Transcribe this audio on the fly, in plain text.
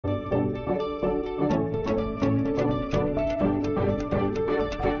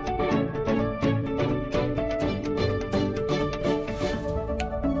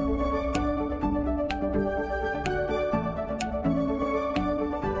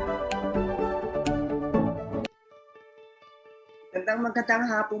Magandang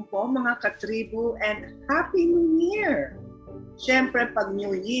hapon po mga Katribu and Happy New Year! Siyempre pag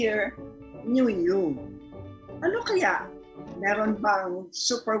New Year, New You. Ano kaya? Meron bang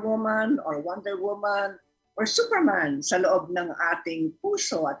Superwoman or Wonder Woman or Superman sa loob ng ating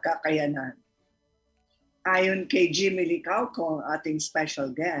puso at kakayanan? Ayon kay Jaime Licauco, ang ating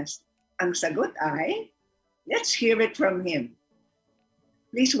special guest, ang sagot ay, let's hear it from him.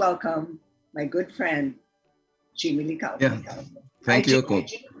 Please welcome my good friend, Jaime Licauco. Yeah. Thank you,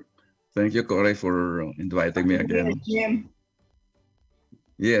 Coach. Thank you, Cory, for inviting me again. Jim.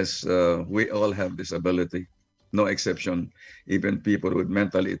 Yes, we all have this ability, no exception. Even people with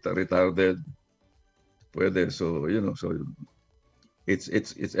mentally retarded, pwede. So so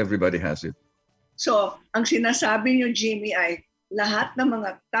it's everybody has it. So ang sinasabi niyo, Jimmy, ay lahat ng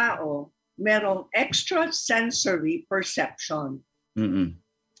mga tao merong extrasensory perception. You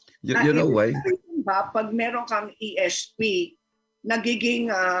know why? Ba, pag meron kang ESP, nagiging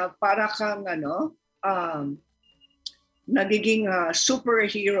para kang nagiging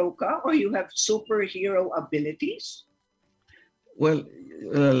superhero ka or you have superhero abilities? Well,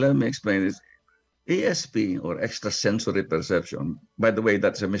 let me explain this. ESP or extrasensory perception, by the way,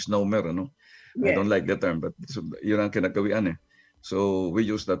 that's a misnomer, no? Yes. I don't like the term, but yun ang kinagawian eh. So we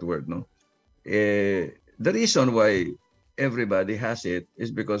use that word, no? The reason why everybody has it is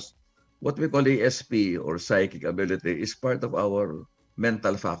because what we call ESP or psychic ability is part of our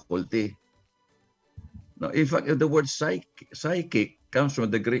mental faculty. Now, in fact, the word psychic comes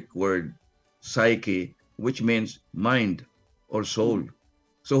from the Greek word psyche, which means mind or soul.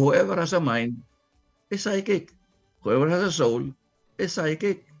 So whoever has a mind is psychic. Whoever has a soul is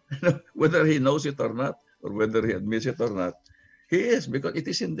psychic. Whether he knows it or not, or whether he admits it or not, he is, because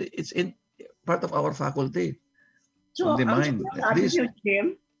it's in part of our faculty. So, the mind.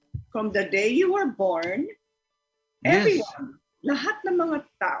 Jim, from the day you were born, everyone, lahat ng mga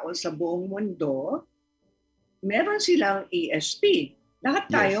tao sa buong mundo, meron silang ESP. Lahat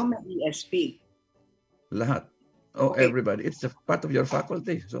tayo may ESP. Lahat. Oh, okay. Everybody. It's a part of your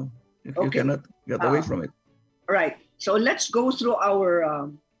faculty. So you cannot get away from it. All right. So let's go through our,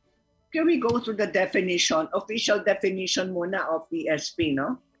 can we go through the definition, official definition muna of ESP,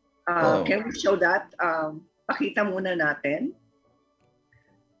 no? Can we show that? Pakita muna natin.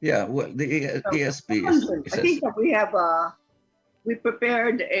 Yeah, well, the ESP is... I think that we have, we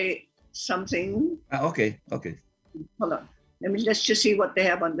prepared something. Okay. Hold on. Let's just see what they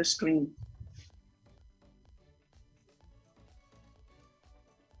have on the screen.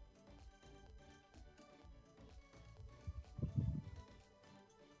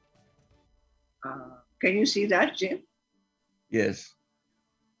 Can you see that, Jim? Yes.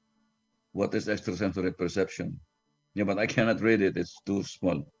 What is extrasensory perception? Yeah, but I cannot read it. It's too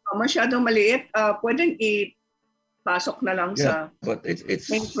small. Masyadong maliit. Pwedeng ipasok na lang sa but it's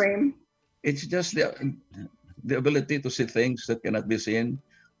mainframe. It's just the ability to see things that cannot be seen,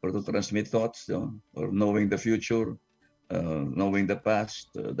 or to transmit thoughts, or knowing the future, knowing the past.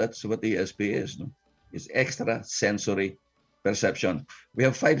 That's what ESP is. No? It's extrasensory perception. We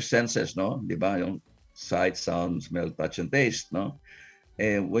have 5 senses, no? Diba? Yung sight, sound, smell, touch, and taste, no?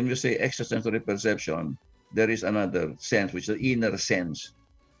 And when you say extrasensory perception, there is another sense, which is the inner sense,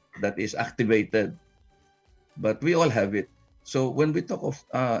 that is activated. But we all have it. So when we talk of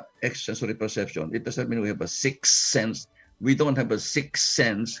extrasensory perception, it doesn't mean we have a sixth sense. We don't have a sixth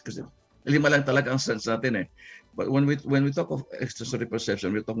sense because lima lang talaga ang sense natin eh. But when we talk of extrasensory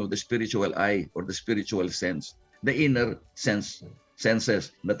perception, we're talking of the spiritual eye or the spiritual sense, the inner senses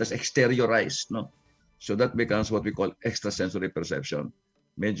that is exteriorized, no? So that becomes what we call extrasensory perception.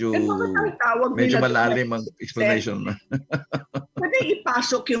 Medyo malalim ang explanation. Pwede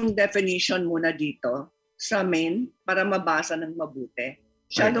ipasok yung definition muna dito sa main para mabasa ng mabuti.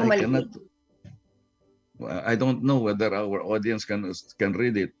 Shadow maliit. I don't know whether our audience can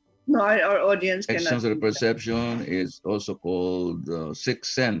read it. No, our audience cannot. Extrasensory perception is also called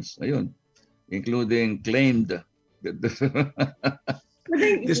sixth sense. Ayun. Including claimed. This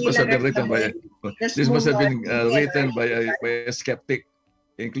must have been written by a skeptic.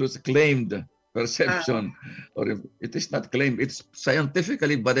 Includes claimed perception, or if it is not claimed, it's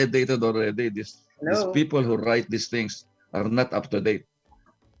scientifically validated already. These people who write these things are not up to date.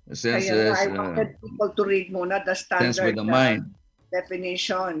 I wanted people to read muna the standard sense with the mind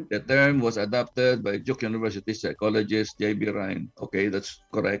definition. The term was adopted by Duke University psychologist Jaime Licauco. Okay, that's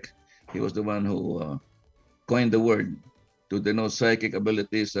correct. He was the one who coined the word to denote psychic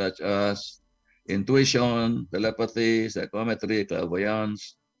abilities such as intuition, telepathy, psychometry,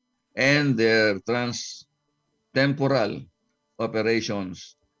 clairvoyance, and their trans-temporal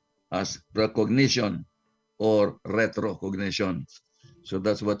operations as precognition or retrocognition. So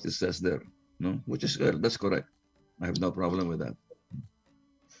that's what it says there, no? Which is that's correct. I have no problem with that.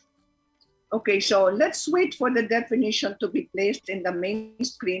 Okay, so let's wait for the definition to be placed in the main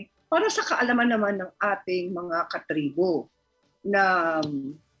screen para sa kaalaman naman ng ating mga katribo na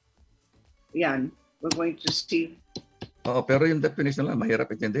yan, we're going to see. Oh, pero yung definition lang, mahirap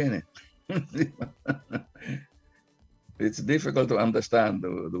intindihin eh. It's difficult to understand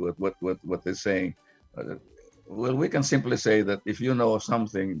what they're saying. Well, we can simply say that if you know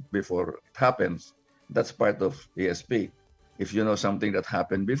something before it happens, that's part of ESP. If you know something that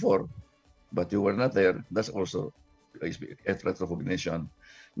happened before, but you were not there, that's also retrocognition.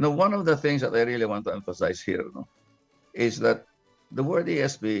 Now, one of the things that I really want to emphasize here, no, is that the word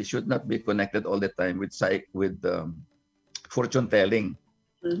ESP should not be connected all the time with fortune telling.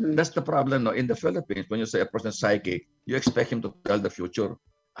 Mhm. That's the problem, no? In the Philippines, when you say a person is psychic, you expect him to tell the future.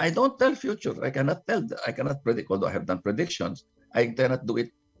 I don't tell future. I cannot predict, although I have done predictions. I cannot do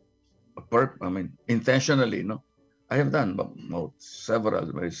it intentionally, no? I have done several,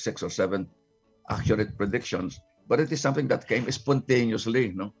 maybe 6 or 7 accurate predictions, but it is something that came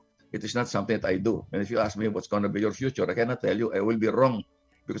spontaneously, no? It is not something that I do. And if you ask me what's going to be your future, I cannot tell you. I will be wrong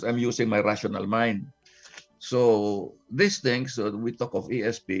because I'm using my rational mind. So these things, we talk of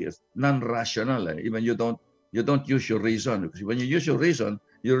ESP as non-rational. Even you don't use your reason, because when you use your reason,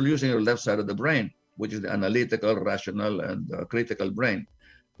 you're using your left side of the brain, which is the analytical, rational, and critical brain.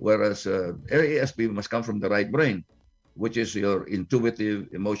 Whereas ESP must come from the right brain, which is your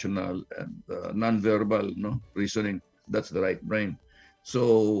intuitive, emotional, and non-verbal, reasoning. That's the right brain.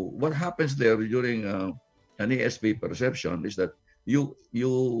 So what happens there during an ESP perception is that you're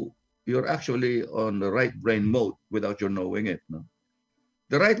actually on the right brain mode without your knowing it. No?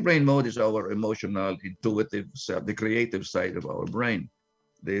 The right brain mode is our emotional, intuitive side, the creative side of our brain.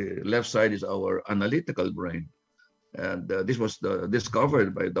 The left side is our analytical brain. And this was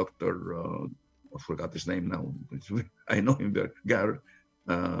discovered by Dr. I forgot his name now. I know him very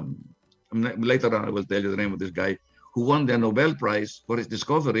later on, I will tell you the name of this guy who won the Nobel Prize for his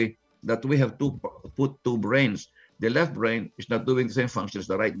discovery that we have put two brains. The left brain is not doing the same function as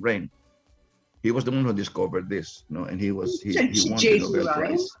the right brain. He was the one who discovered this, and he won the Nobel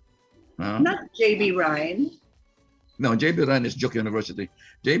Prize. Not J.B. Ryan. No, J.B. Ryan is Duke University.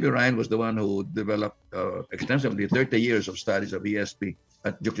 J.B. Ryan was the one who developed extensively 30 years of studies of ESP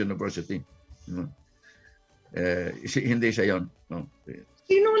at Duke University. Hindi siya yun. No?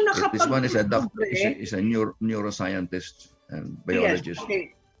 This one is a doctor, is a neuroscientist and biologist. Yes,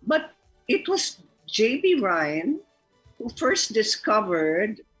 okay. But it was J.B. Ryan who first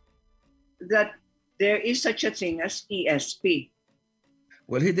discovered that there is such a thing as ESP.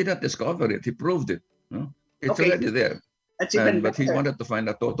 Well, he did not discover it. He proved it. No? It's already there. But he wanted to find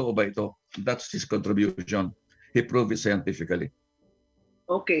out, totoo ba ito? That's his contribution. He proved it scientifically.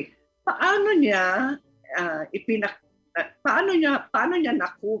 Okay. Paano niya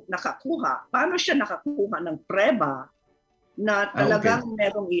nakakuha ng preba na talagang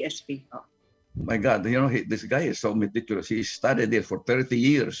merong ESP? Oh. My God, this guy is so meticulous. He studied it for 30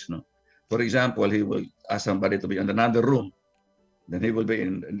 years. No? For example, he will ask somebody to be in another room. Then he will be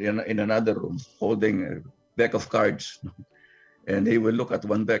in another room holding a deck of cards. And he will look at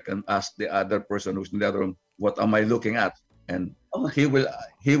one deck and ask the other person who's in the other room, what am I looking at? And he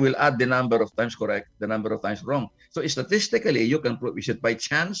will add the number of times correct, the number of times wrong. So statistically, you can prove, is it by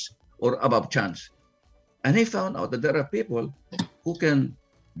chance or above chance? And he found out that there are people who can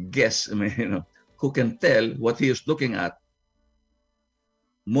guess, who can tell what he is looking at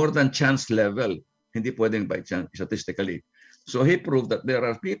more than chance level. Hindi pwedeng by chance statistically. So he proved that there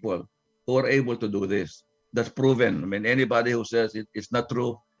are people who are able to do this. That's proven. Anybody who says it's not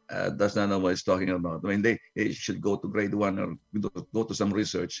true does not know what he's talking about. They should go to grade 1 or go to some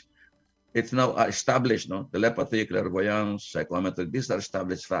research. It's now established, telepathy, clairvoyance, psychometry. These are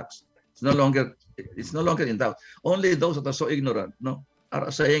established facts. It's no longer in doubt. Only those that are so ignorant,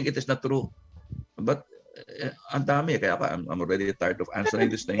 are saying it is not true. But ang dami, kaya I'm already tired of answering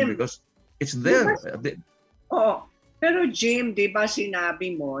this thing because it's there. Pero Jim, di ba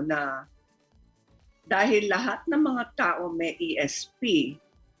sinabi mo na dahil lahat ng mga tao may ESP,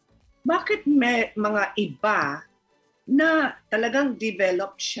 bakit may mga iba na talagang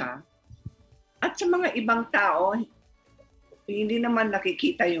develop siya at sa mga ibang tao hindi naman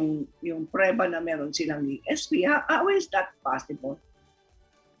nakikita yung preba na meron silang ESP? How is that possible?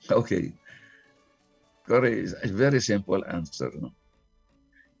 Okay. Cory, a very simple answer.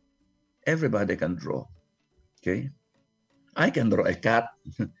 Everybody can draw. Okay? I can draw a cat.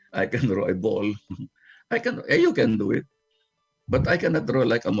 I can draw a ball. You can do it. But I cannot draw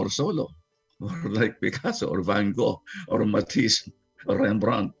like a morsolo. or like Picasso or Van Gogh or Matisse or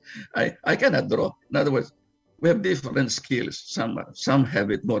Rembrandt. I cannot draw. In other words, we have different skills. Some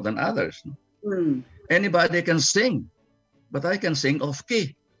have it more than others. Mm. Anybody can sing, but I can sing off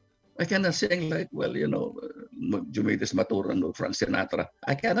key. I cannot sing like, well, you know, Jumitis Maturan or Frank Sinatra.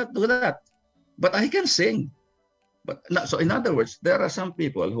 I cannot do that, but I can sing. But so in other words, there are some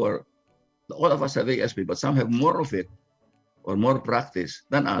people who are, all of us have ESP, but some have more of it or more practice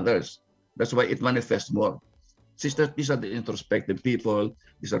than others. That's why it manifests more. These are the introspective people.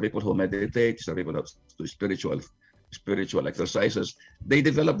 These are people who meditate. These are people who do spiritual exercises. They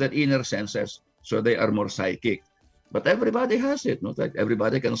develop their inner senses, so they are more psychic. But everybody has it. Not like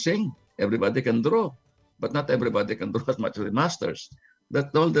everybody can sing, everybody can draw, but not everybody can draw as much as the masters.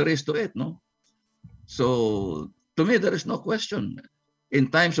 That's all there is to it, no? So to me, there is no question. In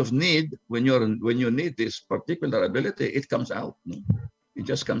times of need, when you need this particular ability, it comes out. No? It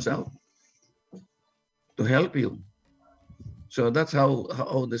just comes out to help you. So that's how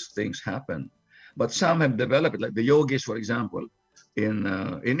these things happen. But some have developed it, like the yogis, for example, in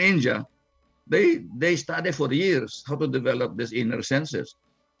India. They study for years how to develop these inner senses.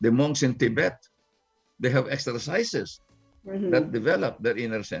 The monks in Tibet, they have exercises that develop their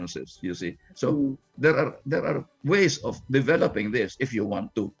inner senses, you see. So there are ways of developing this if you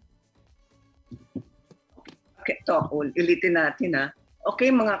want to. Okay, ulitin natin ha. Okay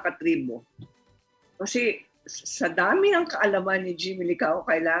mga katribo. Kasi sa dami ng kaalaman ni Jaime Licauco,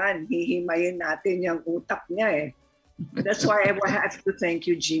 kailangan hihimayin natin yung utak niya eh. That's why I have to thank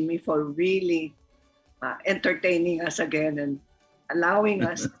you, Jaime, for really entertaining us again and allowing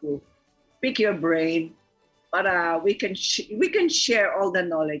us to pick your brain para we can share all the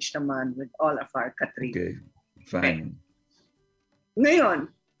knowledge naman with all of our katribo. Okay, fine. Okay. Ngayon,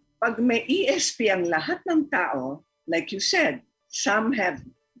 pag may ESP ang lahat ng tao, like you said, some have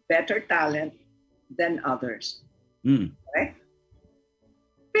better talent than others. Okay?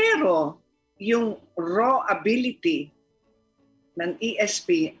 Pero yung raw ability ng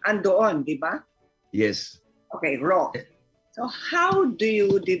ESP andoon, di ba? Yes. Okay, raw. So how do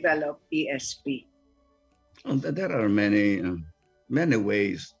you develop ESP? There are many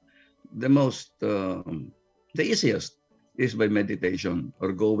ways. The easiest is by meditation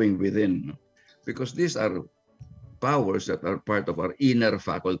or going within, because these are powers that are part of our inner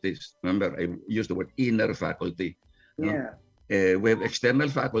faculties. Remember, I used the word inner faculty. Yeah. We have external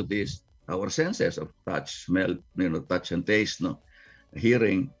faculties, our senses of touch, smell, touch and taste,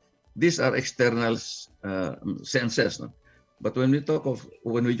 hearing. These are external senses. But when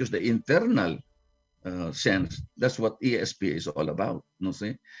we use the internal sense, that's what ESP is all about.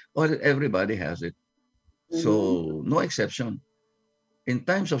 See? Everybody has it. So no exception. In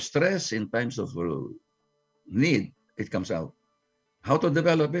times of stress, in times of need, it comes out. How to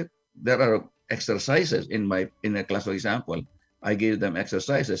develop it? There are exercises in a class, for example. I give them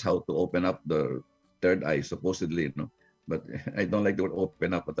exercises how to open up the third eye, supposedly, but I don't like the word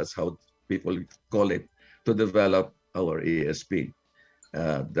open up, but that's how people call it, to develop our ESP.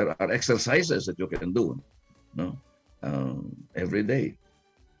 There are exercises that you can do every day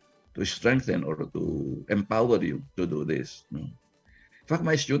to strengthen or to empower you to do this. In fact,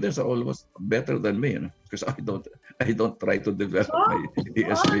 my students are almost better than me, because I don't try to develop my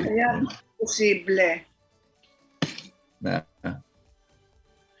ESP. Yeah, posible.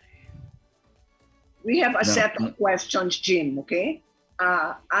 We have a set of questions, Jim, okay?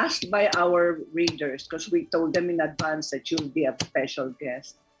 Asked by our readers, because we told them in advance that you'll be a special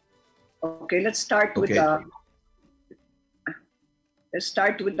guest. Okay, let's start with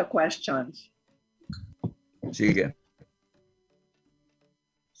the questions. Sige.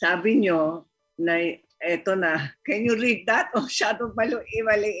 Sabi nyo na eto na. Can you read that? O shadow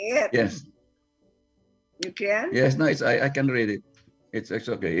maliit? Yes. You can? Yes, no, I can read it. It's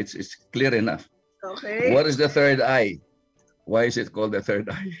okay. It's clear enough. Okay. What is the third eye? Why is it called the third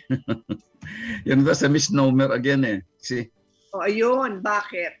eye? That's a misnomer again eh. See? O ayun,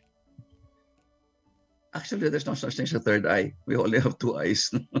 bakit? Actually, there's no such thing as a third eye. We only have two eyes.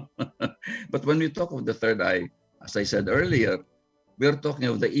 But when we talk of the third eye, as I said earlier, we're talking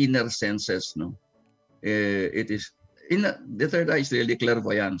of the inner senses. The third eye is really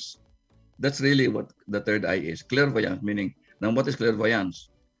clairvoyance. That's really what the third eye is. Clairvoyance, meaning, now what is clairvoyance?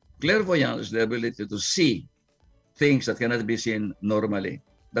 Clairvoyance is the ability to see things that cannot be seen normally.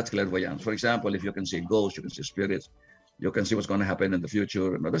 That's clairvoyance. For example, if you can see ghosts, you can see spirits, you can see what's going to happen in the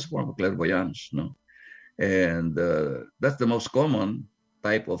future. That's a form of clairvoyance. And that's the most common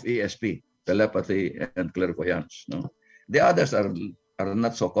type of ESP, telepathy and clairvoyance. The others are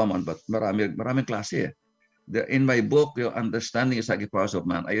not so common, but maraming klase. In my book, your Understanding the Psychic Powers of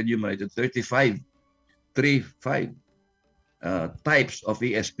Man, I enumerated 35 types of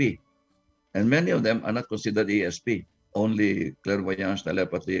ESP. And many of them are not considered ESP. Only clairvoyance,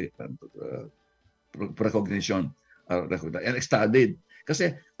 telepathy, and precognition are recognized and studied.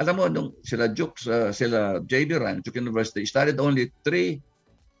 Kasi alam mo, nung sila Jukes, sila JB Ryan, Duke University, studied only 3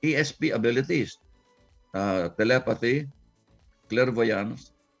 ESP abilities. Telepathy,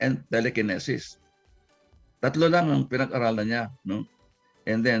 clairvoyance, and telekinesis. Tatlo lang ang pinag-aralan niya. No?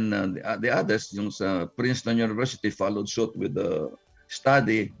 And then the others, yung sa Princeton University, followed suit with the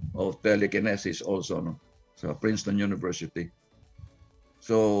study of telekinesis also, no? Sa Princeton University.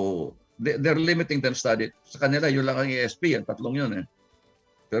 So, they're limiting them study. Sa kanila, yun lang ang ESP, ang tatlong yun.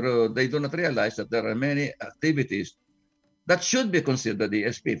 Pero they do not realize that there are many activities that should be considered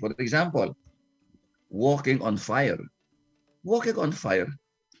ESP. For example, walking on fire. Walking on fire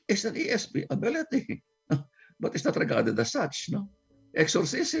is an ESP ability, but it's not regarded as such. No,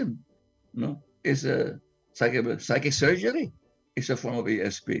 exorcism, no, is a psychic surgery. Is a form of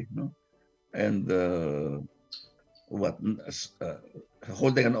ESP. No, and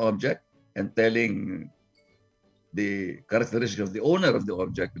holding an object and telling the characteristic of the owner of the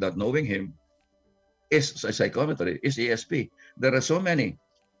object without knowing him is psychometry. Is ESP. There are so many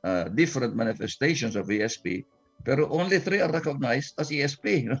different manifestations of ESP. Pero only 3 are recognized as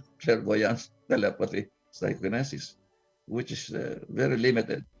ESP, you know? Clairvoyance, telepathy, psychokinesis, which is very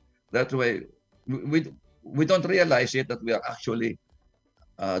limited. That's why we don't realize it that we are actually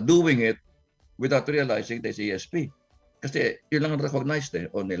doing it without realizing there's ESP. Kasi yun lang recognized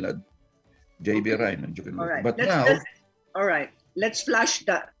o nila JB Ryan. All right. But now... All right. Let's flash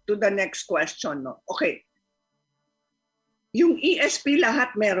to the next question. No? Okay. Yung ESP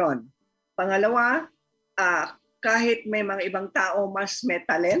lahat meron. Pangalawa, kahit may mga ibang tao mas may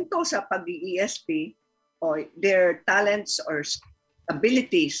talento sa pag-ESP o their talents or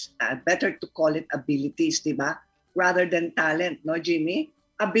abilities, better to call it abilities, di ba? Rather than talent, no, Jimmy?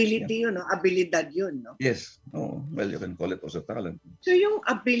 Ability yun, no? Abilidad yun, no? Yes. Oh, well, you can call it also talent. So yung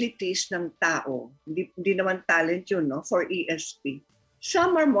abilities ng tao, hindi naman talent yun, no? For ESP.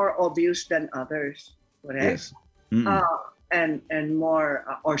 Some are more obvious than others, correct? Yes. Mm-hmm. And more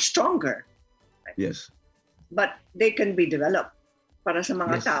or stronger. Right? Yes. But they can be developed para sa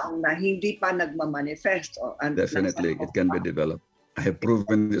mga taong na hindi pa nagmamanifest. Definitely, it can be developed. I have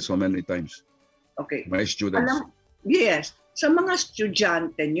proven this so many times. Okay. My students. Yes. Sa mga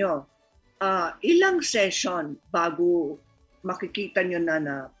estudyante nyo, ilang session bago makikita nyo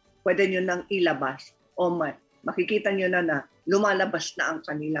na pwede nyo nang ilabas o makikita nyo na lumalabas na ang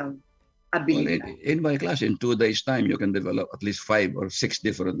kanilang ability? Well, in my class, in 2 days' time, you can develop at least 5 or 6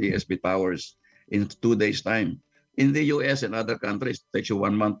 different ESP powers in 2 days' time. In the US and other countries, it takes you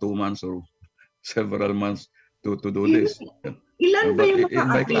 1 month, 2 months, or several months to do this. Ilan ba yung in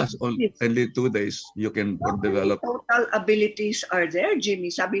my class, only 2 days, you can develop. Total abilities are there,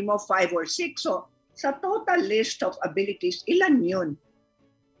 Jimmy? Sabi mo 5 or 6. So, sa total list of abilities, ilan yun?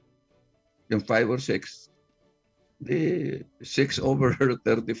 Yung 5 or 6? The 6 over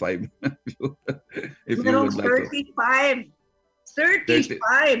 35. If you would like 35.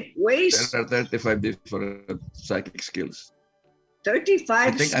 35 ways. There are 35 different psychic skills. 35.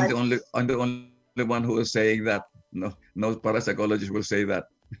 I think I'm the only one who is saying that. No parapsychologist will say that.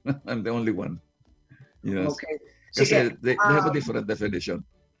 I'm the only one. Yes. Okay. Kasi they have a different definition.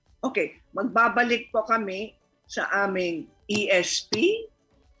 Okay. Magbabalik po kami sa aming ESP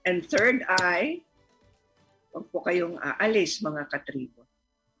and third eye. Huwag po kayong aalis, mga katribo.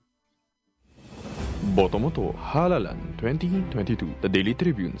 Botomoto Halalan 2022, the Daily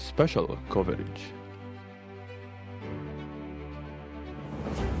Tribune special coverage.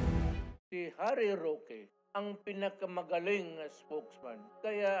 Si Harry Roque ang pinakamagaling na spokesman,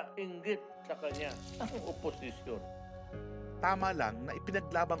 kaya inggit sa kanya ang oposisyon. Tama lang na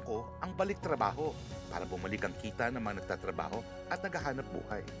ipinaglaban ko ang balik trabaho para bumalik ang kita ng mga nagtatrabaho at naghahanap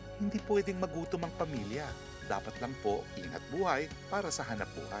buhay. Hindi pwedeng magutom ang pamilya. Dapat lang po ingat buhay para sa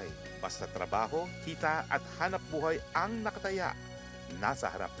hanap buhay. Basta trabaho, kita at hanap buhay ang nakataya. Nasa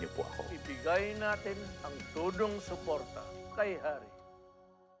harap niyo po ako. Ibigay natin ang tudong suporta kay Harry.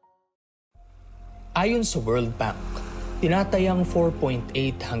 Ayon sa World Bank, tinatayang 4.8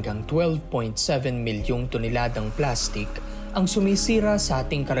 hanggang 12.7 milyong toneladang plastic ang sumisira sa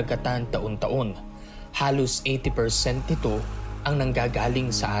ating karagatan taon-taon. Halos 80% nito ang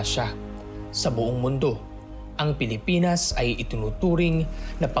nanggagaling sa Asya. Sa buong mundo, ang Pilipinas ay itinuturing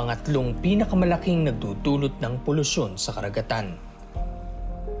na pangatlong pinakamalaking nagdudulot ng polusyon sa karagatan.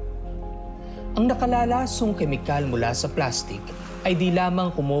 Ang nakalalasong kemikal mula sa plastic ay di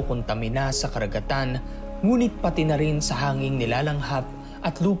lamang kumukontamina sa karagatan, ngunit pati na rin sa hanging nilalanghap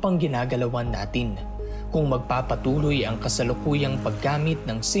at lupang ginagalawan natin. Kung magpapatuloy ang kasalukuyang paggamit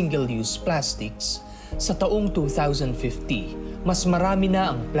ng single-use plastics, sa taong 2050, mas marami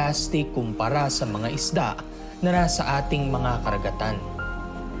na ang plastic kumpara sa mga isda na nasa ating mga karagatan.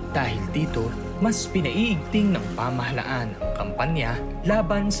 Dahil dito, mas pinaiigting ng pamahalaan ang kampanya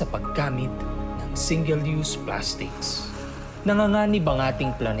laban sa paggamit ng single-use plastics. Nanganganib ang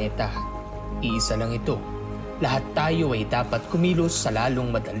ating planeta. Iisa lang ito. Lahat tayo ay dapat kumilos sa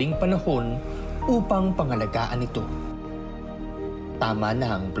lalong madaling panahon upang pangalagaan ito. Tama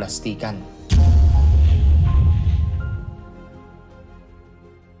na ang plastikan.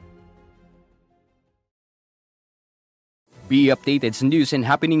 Be updated sa news and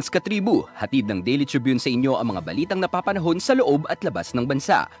happenings Katribu. Hatid ng Daily Tribune sa inyo ang mga balitang napapanahon sa loob at labas ng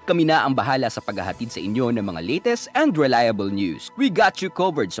bansa. Kami na ang bahala sa paghahatid sa inyo ng mga latest and reliable news. We got you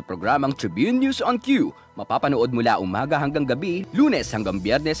covered sa programang Tribune News on Q. Mapapanood mula umaga hanggang gabi, Lunes hanggang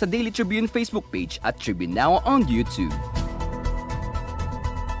Biyernes sa Daily Tribune Facebook page at TribuneNow on YouTube.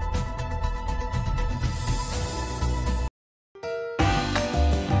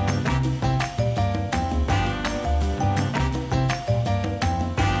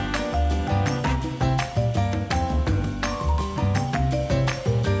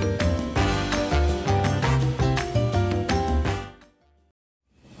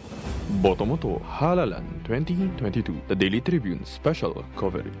 Botomoto Halalan 2022, the Daily Tribune special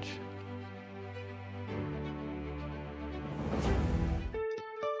coverage.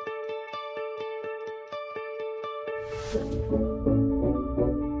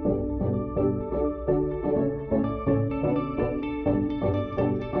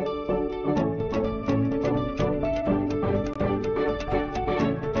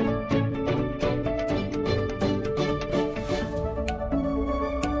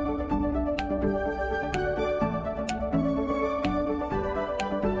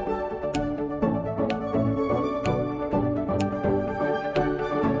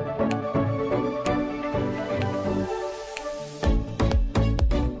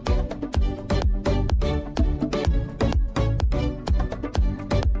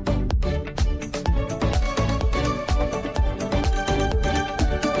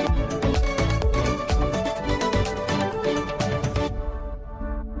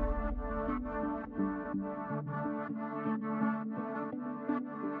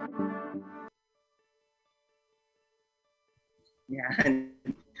 Yan.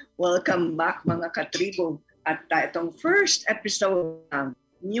 Welcome back mga katribo. At itong first episode ng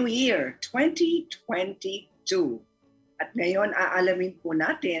New Year 2022. At ngayon aalamin po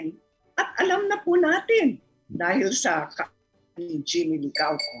natin at alam na po natin dahil sa ni Jaime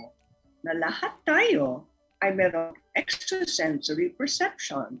Licauco na lahat tayo ay merong extrasensory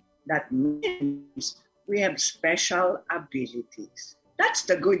perception. That means we have special abilities. That's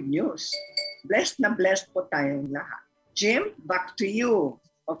the good news. Blessed na blessed po tayong lahat. Jim, back to you.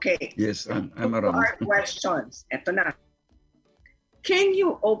 Okay. Yes, I'm around. Our questions. Ito na. Can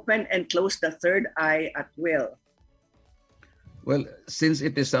you open and close the third eye at will? Well, since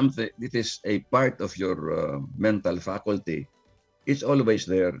it is a part of your mental faculty, it's always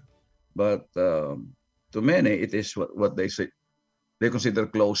there. But to many, it is what they say. They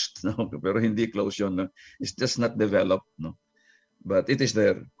consider closed, no? Pero hindi closed yun. No? It's just not developed, no? But it is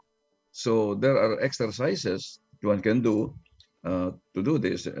there. So there are exercises one can do to do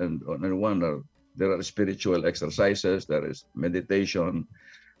this, and there are spiritual exercises, there is meditation,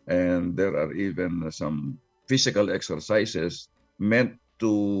 and there are even some physical exercises meant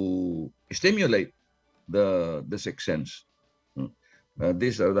to stimulate the sixth sense.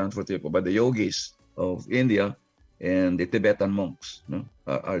 These are done for people by the yogis of India, and the Tibetan monks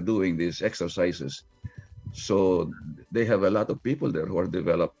are doing these exercises. So they have a lot of people there who are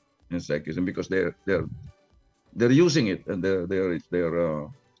developed in psychism because they're using it and they're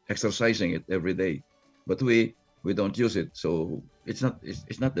exercising it every day, but we don't use it, so it's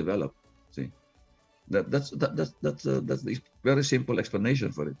not developed. See, that's the very simple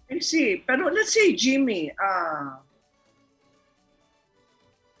explanation for it. I see. Pero let's say, Jimmy,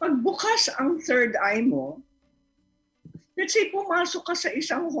 pagbukas ang third eye mo, let's say pumasok ka sa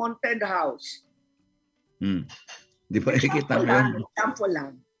isang haunted house. Di ba ikita mo yan? Example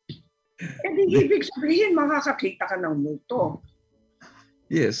lang. Hindi ibig sabihin makakakita ka ng multo.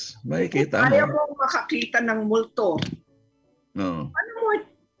 Yes, makikita mo. Ayaw mong makakita ng multo. No. Ano mo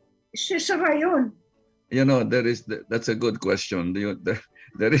isisara yun? You know, that's a good question.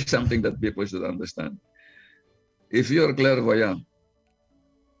 There is something that people should understand. If you're clairvoyant,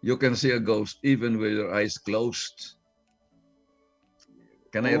 you can see a ghost even with your eyes closed.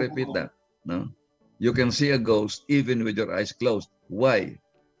 Can I repeat that? No? You can see a ghost even with your eyes closed. Why?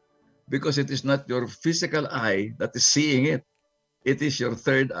 Because it is not your physical eye that is seeing it. It is your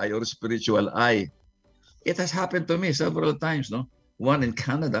third eye or spiritual eye. It has happened to me several times, no? One in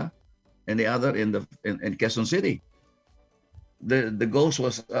Canada and the other in Quezon City. The ghost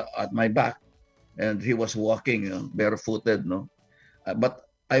was at my back, and he was walking barefooted, no? But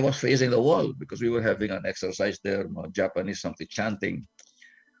I was facing the wall because we were having an exercise there, no? Japanese something chanting.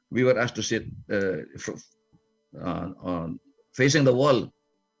 We were asked to sit on facing the wall.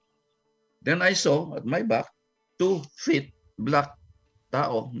 Then I saw at my back 2 feet black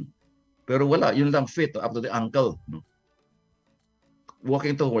tao, pero wala, yun lang feet up to the ankle, no?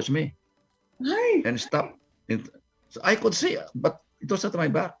 Walking towards me. Ay. And stopped. So I could see, but it was at my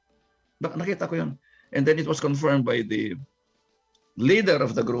back. Nakita ko yun. And then it was confirmed by the leader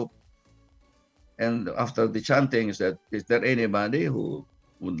of the group. And after the chanting, he said, is there anybody who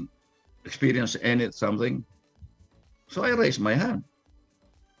would experience something? So I raised my hand.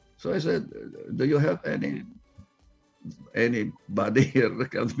 So I said, do you have anybody here that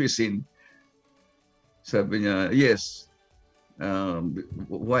can be seen? Sabi niya, yes.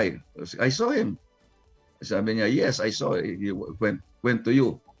 Why? I saw him. Sabi niya, yes, I saw it. He went to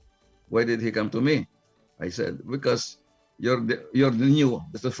you. Why did he come to me? I said, because you're the new.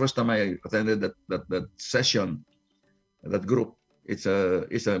 That's the first time I attended that session, that group. It's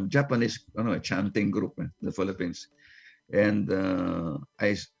a Japanese chanting group in the Philippines, and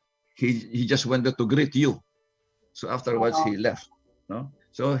he just wanted to greet you. So afterwards he left. No,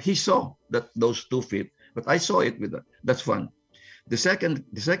 so he saw those 2 feet, but I saw it with that. That's fun. The second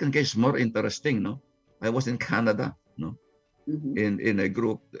case is more interesting. No, I was in Canada. No, in a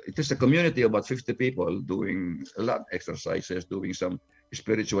group. It is a community of about 50 people doing a lot of exercises, doing some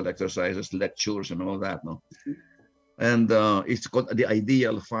spiritual exercises, lectures, and all that. No, and it's called the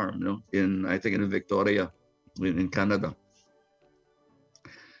Ideal Farm. No, I think in Victoria, in Canada.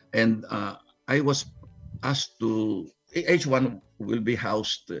 And I was asked to, each one will be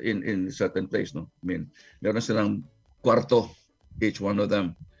housed in a certain place. No, I mean, meron silang kwarto, each one of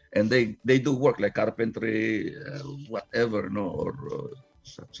them. And they do work like carpentry, whatever, no, or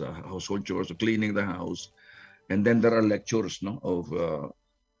such household chores, cleaning the house. And then there are lectures, no, of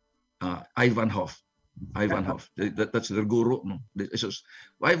Ivanhoff. That's their guru, no.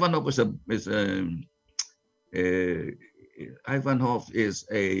 Ivanhoff Ivanhoff is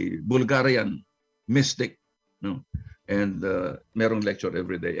a Bulgarian mystic, no, and merong lecture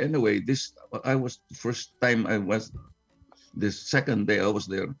every day. Anyway, this second day I was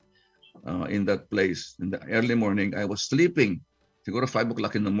there in that place in the early morning. I was sleeping. Siguro 5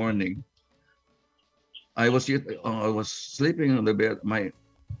 o'clock in the morning. I was sleeping on the bed.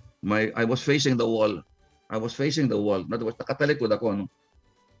 I was facing the wall. Nakatalikod ako, no?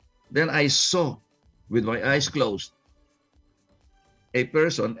 Then I saw, with my eyes closed, a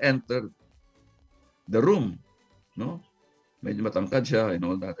person entered the room, no? Medyo matangkad siya and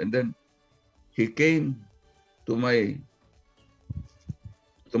all that. And then he came to my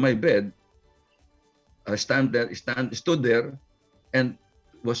bed. I stood there and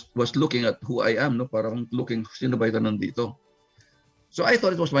was looking at who I am, no? Parang looking, sino ba ito nandito? So I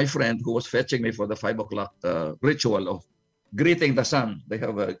thought it was my friend who was fetching me for the 5 o'clock ritual of greeting the sun. They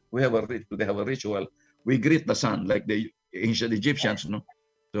have a ritual. We greet the sun like the ancient Egyptians, no?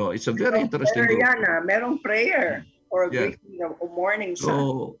 So it's a very interesting group. Merong prayer or greeting of morning sun.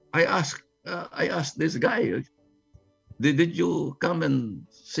 So I asked this guy, did you come and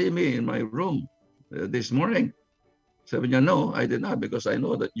see me in my room this morning? Sabi niya, no, I did not, because I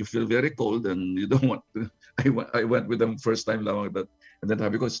know that you feel very cold and you don't want to. I went with them first time lang that, and then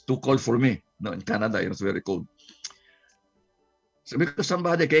because it's too cold for me. No, in Canada it was very cold. So because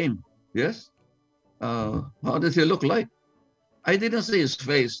somebody came, yes. How did he look like? I didn't see his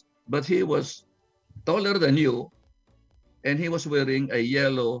face, but he was taller than you, and he was wearing a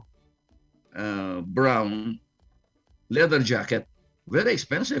yellow, brown leather jacket, very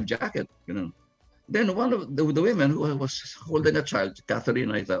expensive jacket, you know. Then one of the women who was holding a child,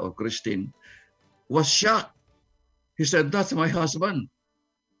 Catherine or Christine, was shocked. He said, "That's my husband,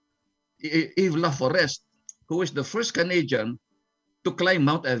 Yves Laforest, who is the first Canadian to climb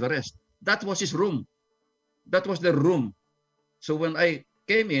Mount Everest." That was his room. That was their room. So when I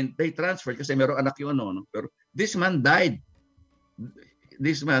came in, they transferred kasi meron anak yung no? Pero this man died.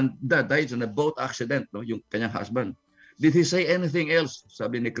 This man died in a boat accident, no? Yung kanyang husband. Did he say anything else?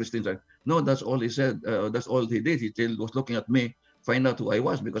 Sabi ni Christine, no, that's all he said. That's all he did. He was looking at me, find out who I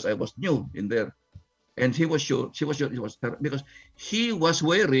was, because I was new in there. And he was sure, she was sure it was her, because he was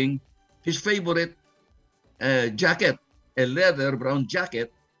wearing his favorite jacket, a leather brown jacket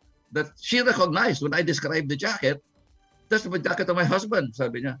that she recognized when I described the jacket. That's the jacket of my husband,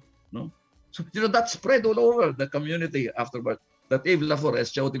 sabi niya. No? So, that spread all over the community afterward. That Eve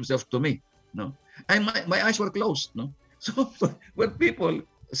Laforest showed himself to me. No? And my eyes were closed. No? So when people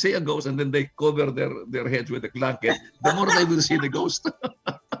see a ghost and then they cover their heads with a blanket, the more they will see the ghost.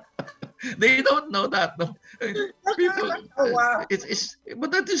 They don't know that. No? People,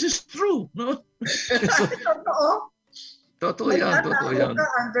 but that is true. No? Totoo yan.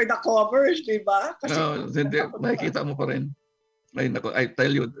 Under the covers, di ba? No, nakikita mo pa rin. Ay, nako, I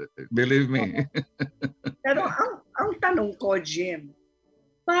tell you, believe me. Pero ang tanong ko, Jim,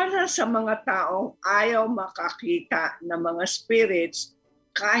 para sa mga taong ayaw makakita ng mga spirits,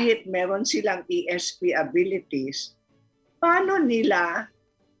 kahit meron silang ESP abilities, paano nila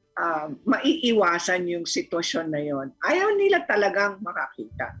maiiwasan yung sitwasyon na yon? Ayaw nila talagang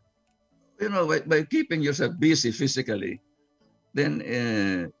makakita. You know, by keeping yourself busy physically, then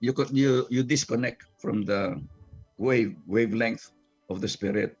you disconnect from the wavelength of the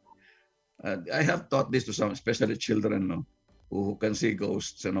spirit. I have taught this to some, especially children, no, who can see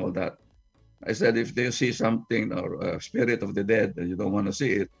ghosts and all that. I said, if they see something or a spirit of the dead and you don't want to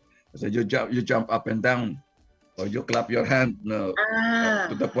see it, I said, you jump up and down, or you clap your hand to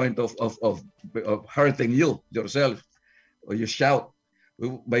the point of hurting yourself, or you shout.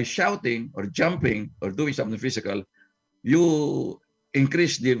 By shouting or jumping or doing something physical, you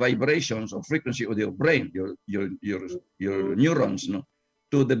increase the vibrations or frequency of your brain, your neurons, no,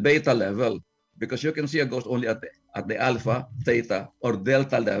 to the beta level, because you can see a ghost only at the alpha, theta, or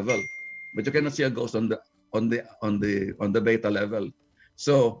delta level, but you cannot see a ghost on the beta level.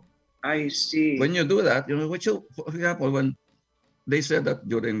 So I see. When you do that, you know, for example, when they said that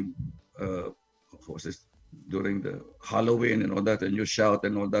during during the Halloween and all that, and you shout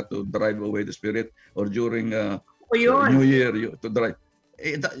and all that to drive away the spirit, or during New Year to drive.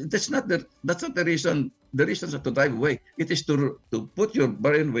 That's not the reason. The reason is to drive away. It is to put your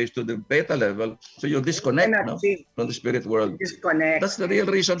brain waves to the beta level, so you disconnect from the spirit world. Disconnect. That's the real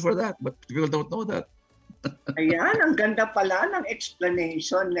reason for that, but people don't know that. Ayan, ang ganda pala ng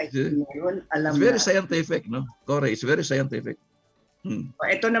explanation. Like, ngayon, alam it's very scientific, no, Cory? It's very scientific.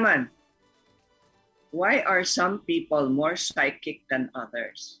 Ito naman. Why are some people more psychic than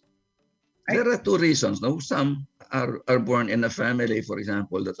others? There are two reasons. No, some are born in a family, for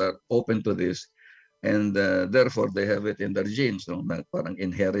example, that are open to this, and therefore they have it in their genes, no, parang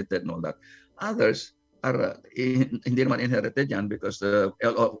inherited and all that. Others are hindi naman inherited yan because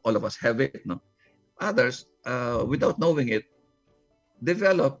all of us have it, no. Others, without knowing it,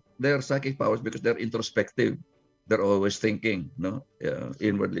 develop their psychic powers because they're introspective. They're always thinking, no,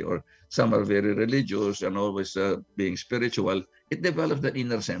 inwardly, or some are very religious and always being spiritual. It develops the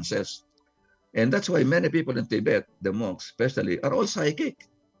inner senses. And that's why many people in Tibet, the monks especially, are all psychic.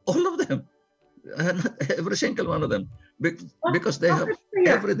 All of them. Not every single one of them. Because they have,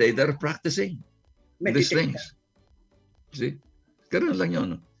 every day, they're practicing these things. See? Ganun lang yun.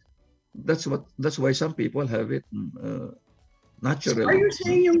 That's why some people have it naturally. So are you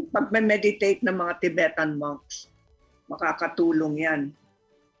saying yung pag-meditate ng mga Tibetan monks, makakatulong yan?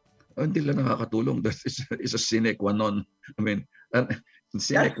 Hindi lang nakakatulong. That is a sine qua non. I mean,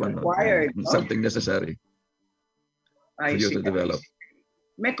 sine qua non. Something necessary for you to develop.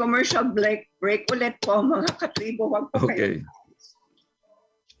 May commercial break ulit po, mga katribo. Wag po okay.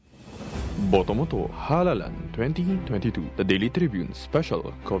 Botomoto Halalan 2022, the Daily Tribune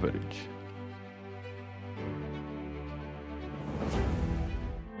special coverage.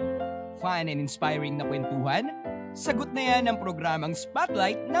 Fun and inspiring na kwentuhan? Sagot na yan ang programang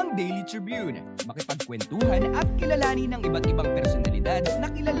Spotlight ng Daily Tribune. Makipagkwentuhan at kilalanin ng iba't ibang personalidad na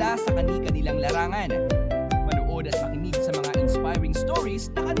kilala sa kani-kanilang larangan. Manood at makinig sa mga inspiring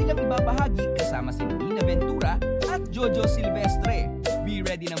stories na kanilang ibabahagi kasama si Nina Ventura at Jojo Silvestre. Be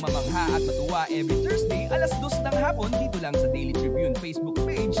ready ng mamangha at matuwa every Thursday alas 2 ng hapon dito lang sa Daily Tribune Facebook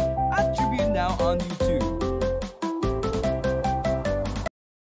page at TribuneNow on YouTube.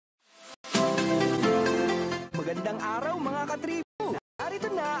 Magandang araw mga katribu! Narito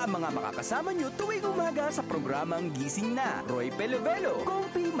na ang mga makakasama nyo tuwing umaga sa programang Gising Na. Roy Pelovelo,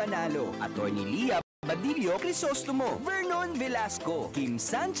 Compi Manalo, Atty. Lia Badillo Crisostomo, Vernon Velasco, Kim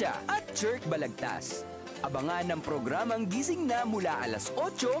Sancha at Chirk Balagtas. Abangan ang programang Gising Na mula alas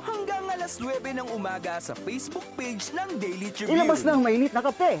 8 hanggang alas 9 ng umaga sa Facebook page ng Daily Tribune. Ilabas na ang mainit na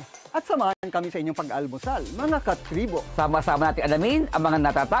kape at samahan kami sa inyong pag-almusal, mga katribo. Sama-sama natin alamin ang mga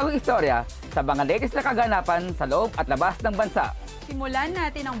natatagong istorya sa mga latest na kaganapan sa loob at labas ng bansa. Simulan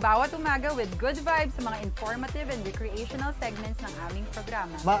natin ang bawat umaga with good vibes sa mga informative and recreational segments ng aming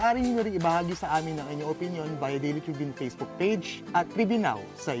programa. Maaari niyo rin ibahagi sa amin ang inyong opinion via Daily Tribune Facebook page at TribuneNow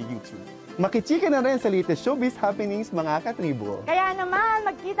sa YouTube. Makichika na rin sa latest showbiz happenings, mga katribo. Kaya naman,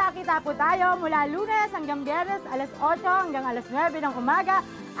 magkita-kita po tayo mula Lunes hanggang Biyernes, alas 8 hanggang alas 9 ng umaga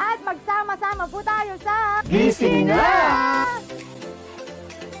at magsama-sama po tayo sa Gising na!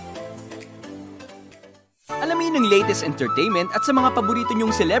 Alamin ang latest entertainment at sa mga paborito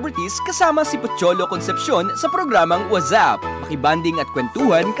nyong celebrities kasama si Pocholo Concepcion sa programang WhatsApp. Makibanding at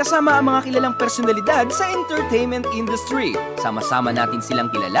kwentuhan kasama ang mga kilalang personalidad sa entertainment industry. Sama-sama natin silang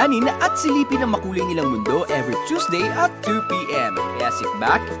kilalanin at silipin ang makulay nilang mundo every Tuesday at 2 p.m. Kaya sit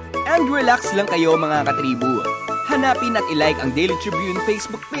back and relax lang kayo, mga katribu. Hanapin at ilike ang Daily Tribune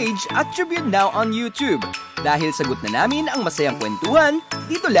Facebook page at TribuneNow on YouTube. Dahil sagot na namin ang masayang kwentuhan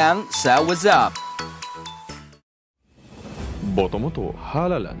dito lang sa WhatsApp. Botomoto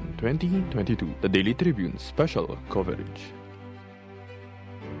Halalan 2022, the Daily Tribune special coverage.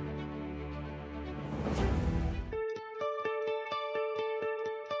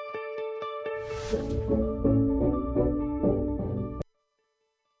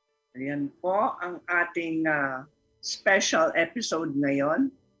 Ayan po ang ating special episode ngayon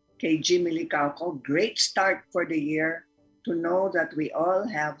kay Jaime Licauco. Great start for the year to know that we all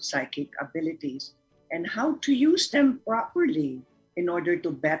have psychic abilities and how to use them properly in order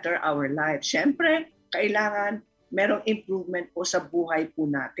to better our lives. Siyempre, kailangan merong improvement po sa buhay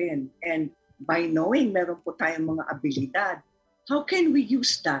po natin. And by knowing meron po tayong mga abilidad, how can we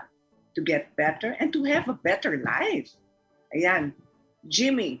use that to get better and to have a better life? Ayan.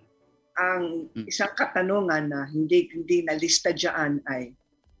 Jimmy, ang isang katanungan na hindi nalista dyan ay,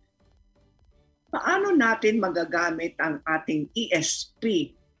 paano natin magagamit ang ating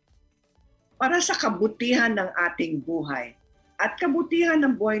ESP para sa kabutihan ng ating buhay at kabutihan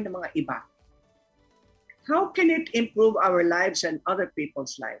ng buhay ng mga iba? How can it improve our lives and other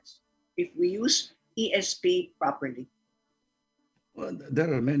people's lives if we use ESP properly? Well, there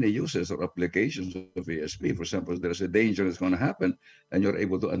are many uses or applications of ESP. For example, there's a danger that's going to happen and you're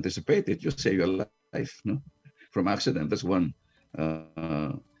able to anticipate it. You save your life, no, from accident. That's one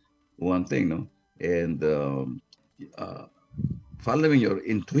thing, no, and following your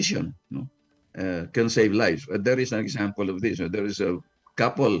intuition, no, can save lives. There is an example of this. There is a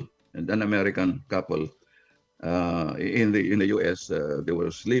couple, an American couple, in the U.S. They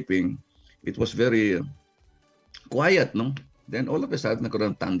were sleeping. It was very quiet, no. Then all of a sudden,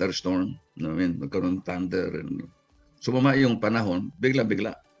 nagkaroon thunderstorm. I mean, nagkaroon thunder and sumama yung panahon.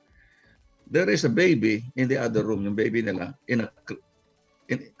 Bigla-bigla. There is a baby in the other room. Yung baby nila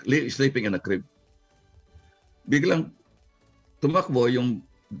sleeping in a crib. Biglang tumakbo yung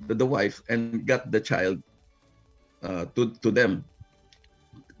the wife and got the child to them,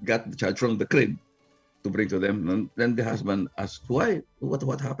 got the child from the crib to bring to them. And then the husband asked, "Why?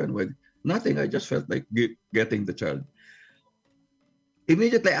 What happened?" With nothing. I just felt like getting the child.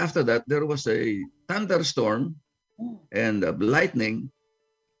 Immediately after that, there was a thunderstorm and lightning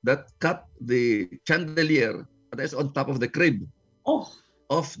that cut the chandelier that's on top of the crib of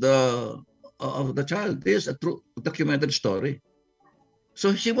the child. This is a true documented story.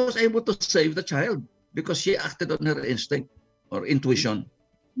 So she was able to save the child because she acted on her instinct or intuition.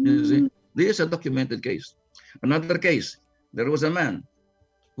 You see, this is a documented case. Another case, there was a man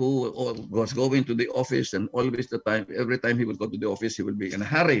who was going to the office, and always every time he would go to the office, he would be in a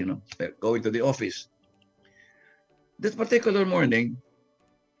hurry, going to the office. This particular morning,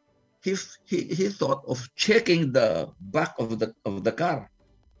 he thought of checking the back of the car,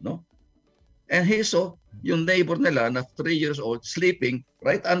 no? And he saw yung neighbor nila na 3 years old sleeping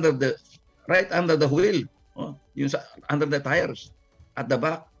right under the wheel, under the tires at the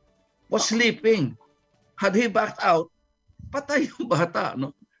back, was sleeping. Had he backed out, patay yung bata,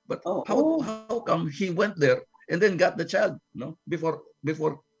 no? But how come he went there and then got the child, no? Before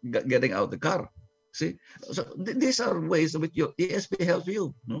getting out the car? See, so these are ways in which your ESP helps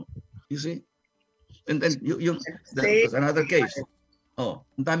you, no? You see, and then there's another case. Oh,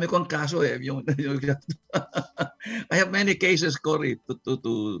 ang dami kong kaso eh. I have many cases, Cory,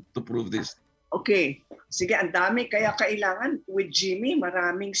 to prove this. Okay. Sige, ang dami. Kaya kailangan with Jimmy,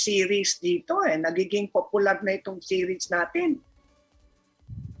 maraming series dito eh. Nagiging popular na itong series natin.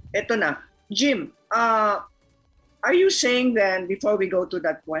 Ito na. Jim, are you saying then, before we go to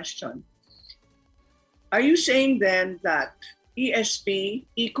that question, are you saying then that ESP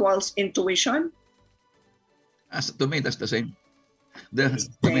equals intuition? To me, that's the same. To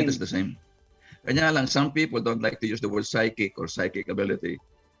me, that's the same. Kanya lang, some people don't like to use the word psychic or psychic ability.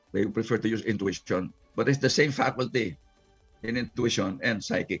 They prefer to use intuition. But it's the same faculty. in intuition and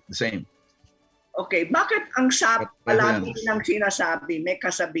psychic, the same. Okay, bakit ang palagi ng sinasabi, may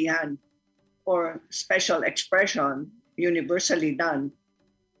kasabihan or special expression, universally done,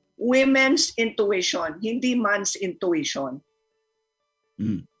 women's intuition, hindi man's intuition?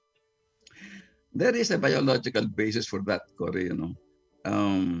 There is a biological basis for that, Cory, you know.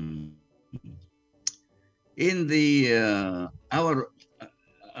 In the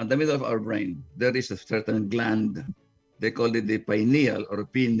middle of our brain, there is a certain gland. They call it the pineal or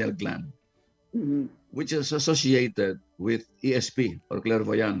pineal gland, which is associated with ESP or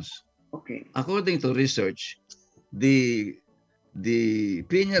clairvoyance. Okay. According to research, the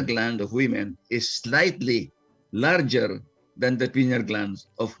pineal gland of women is slightly larger than the pineal glands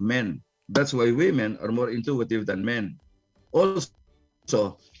of men. That's why women are more intuitive than men. Also,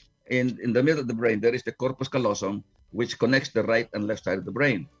 in the middle of the brain, there is the corpus callosum, which connects the right and left side of the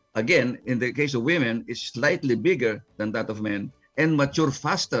brain. Again, in the case of women, it's slightly bigger than that of men and mature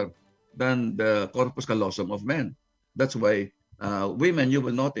faster than the corpus callosum of men. That's why women, you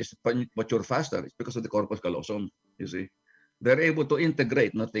will notice, mature faster. It's because of the corpus callosum, you see. They're able to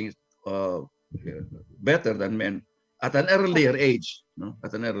integrate things better than men at an earlier age. No?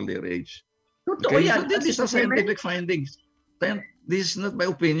 At an earlier age. Okay? So these are scientific findings. This is not my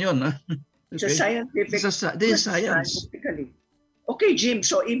opinion. Huh? It's a scientific. This is science. Okay, Jim.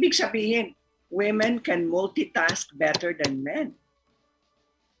 So, ibig sabihin, women can multitask better than men.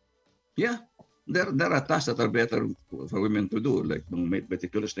 Yeah. There are tasks that are better for women to do, like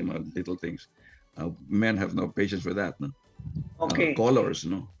meticulously little things. Men have no patience for that. No? Okay. Colors,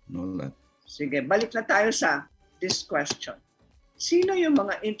 no that. Sige, balik na tayo sa this question. Sino yung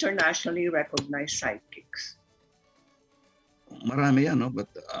mga internationally recognized psychics? Marami yan, no? But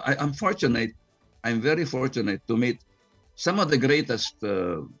I'm very fortunate to meet some of the greatest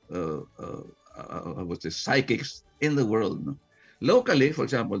psychics in the world. No? Locally, for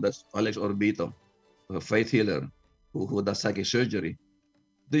example, that's Alex Orbito, a faith healer who does psychic surgery.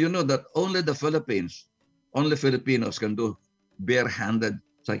 Do you know that only Filipinos can do bare-handed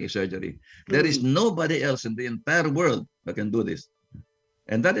psychic surgery? There is nobody else in the entire world that can do this.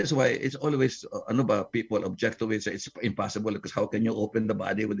 And that is why it's always, people object to it, say it's impossible because how can you open the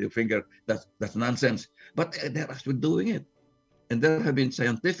body with your finger? That's nonsense. But they're actually doing it. And there have been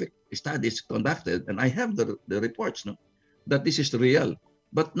scientific studies conducted, and I have the reports, no, that this is real.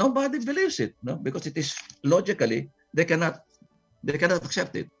 But nobody believes it, no, because it is logically, they cannot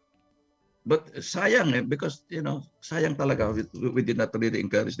accept it. But sayang, because, sayang talaga, we did not really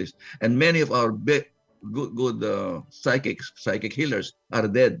encourage this. And many of our good psychic healers are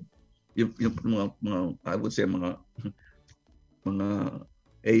dead. I would say mga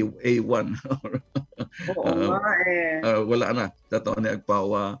A1 wala na. Tony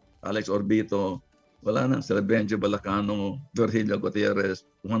Agpawa, Alex Orbito, wala na. Sila Benjo Balacano, Virgilio Gutierrez,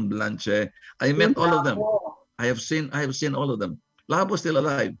 Juan Blanche. I met all of them. I have seen all of them. Labo still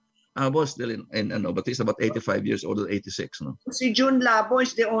alive. Labo still but he's about 85 years old, 86. No? Si June Labo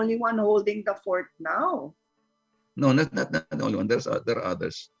is the only one holding the fort now. No, not the only one. There are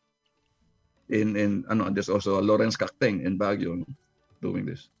others. There's also Lawrence Cacteng in Baguio doing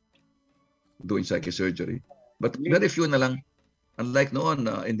doing psychic surgery. But very few na lang. Unlike noon,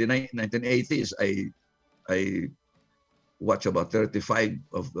 in the 1980s, I watched about 35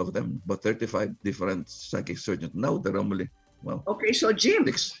 of them, about 35 different psychic surgeons. Now there are only, Okay, so Jim,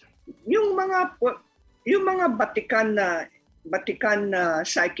 yung mga Vatican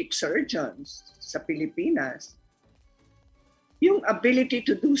psychic surgeons sa Pilipinas, yung ability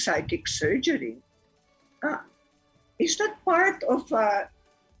to do psychic surgery, is that part of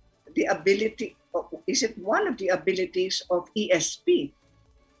the ability? Is it one of the abilities of ESP?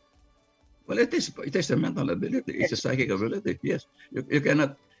 Well, it is a mental ability. It's a psychic ability. Yes, you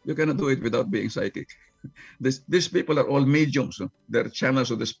cannot do it without being psychic. These people are all mediums. No? They're channels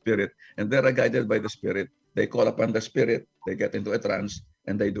of the spirit, and they are guided by the spirit. They call upon the spirit. They get into a trance,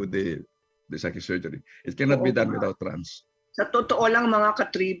 and they do the psychic surgery. It cannot be done without trance. Sa totoo lang, mga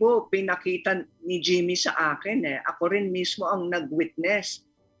katribo, pinakita ni Jimmy sa akin. Ako rin mismo ang nag-witness.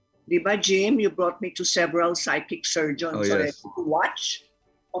 Di ba, Jim? You brought me to several psychic surgeons yes. to watch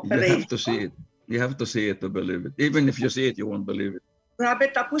operation. You have to see it. You have to see it to believe it. Even if you see it, you won't believe it. Grabe,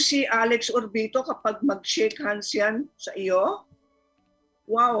 tapos si Alex Orbito, kapag mag-shake hands yan sa iyo,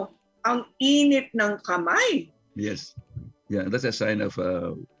 wow, ang init ng kamay. Yes. Yeah, that's a sign of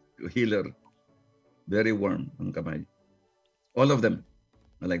a healer. Very warm ang kamay. All of them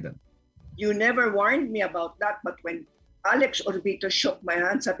are like that. You never warned me about that, but when Alex Orbito shook my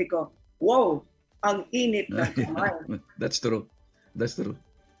hand, sabi ko, wow, ang init ng kamay. That's true. That's true.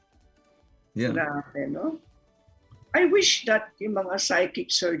 Yeah. Grabe, no? I wish that yung mga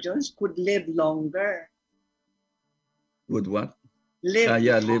psychic surgeons could live longer. Would what? Live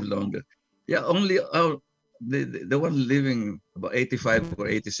live longer. Yeah, only the one living about 85 or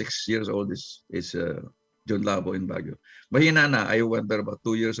 86 years old is John Labo in Baguio. Mahina na. I went there about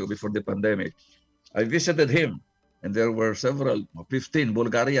 2 years ago before the pandemic. I visited him, and there were several, 15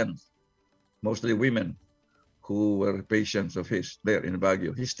 Bulgarians, mostly women, who were patients of his there in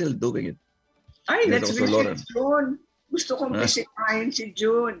Baguio. He's still doing it. Ay, let's visit June. Gusto kong bisitahin si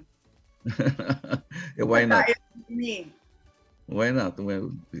June. Why not? Me. Why not?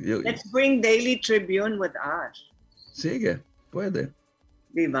 Well, let's bring Daily Tribune with us. Sige, pwede.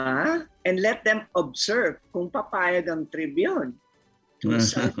 Diba? And let them observe kung papayag ang Tribune.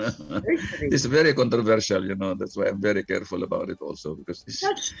 It's very controversial, you know. That's why I'm very careful about it also, because it's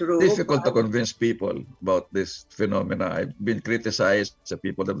difficult to convince people about this phenomena. I've been criticized. So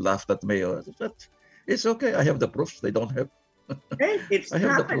people have laughed at me. But it's okay. I have the proofs. They don't have. It's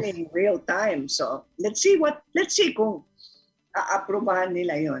happening in real time. So let's see kung aaprubahan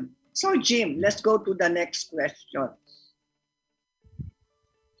nila yon. So Jim, let's go to the next question.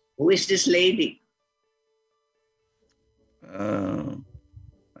 Who is this lady?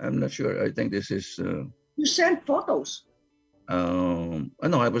 I'm not sure. I think this is. You sent photos. No,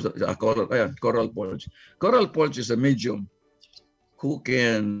 I was a Coral Polch. Coral Polch is a medium who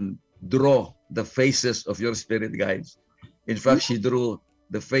can draw the faces of your spirit guides. In fact, she drew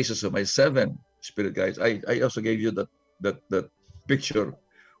the faces of my 7 spirit guides. I also gave you that picture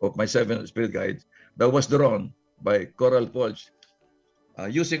of my 7 spirit guides that was drawn by Coral Polch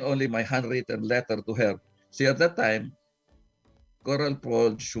using only my handwritten letter to her. See, at that time, Coral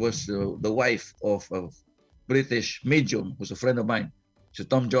Polch was the wife of a British medium who's a friend of mine. She's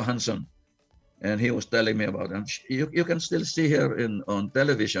Tom Johansson. And he was telling me about it. You can still see her on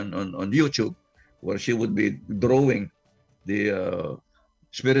television, on YouTube, where she would be drawing the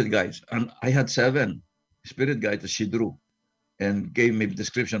spirit guides. And I had 7 spirit guides that she drew and gave me the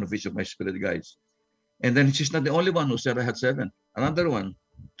description of each of my spirit guides. And then she's not the only one who said I had 7. Another one,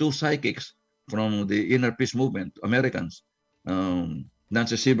 2 psychics from the Inner Peace Movement, Americans,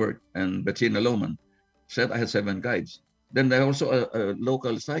 Nancy Siebert and Bettina Lohman, said I had 7 guides. Then there also a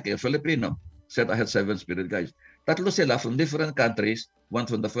local psychic, a Filipino, said I had 7 spirit guides. Tatlo sila from different countries, one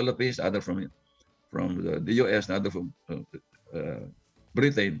from the Philippines, other from the US, and other from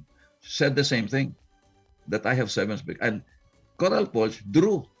Britain, said the same thing, that I have 7 spirit. And Coral Polch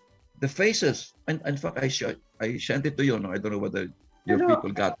drew the faces. And in fact, I sent it to you. No, I don't know whether your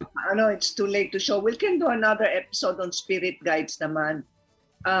people got it. I know it's too late to show. We can do another episode on spirit guides naman.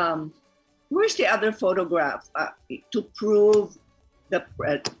 Where's the other photograph to prove the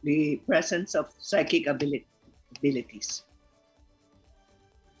presence of psychic abilities?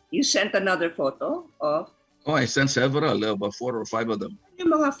 You sent another photo of? Oh, I sent several, about 4 or 5 of them. Yung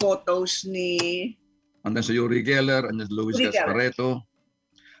mga photos ni? And then Yuri Geller, and then Luis Gasparetto.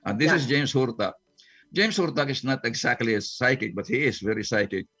 And this is James Hurtak. James Hurtak is not exactly a psychic, but he is very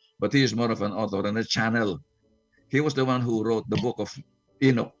psychic. But he is more of an author and a channel. He was the one who wrote the book of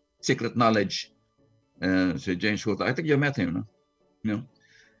Enoch, Secret Knowledge. So James Hurtak, I think you met him, no? You know,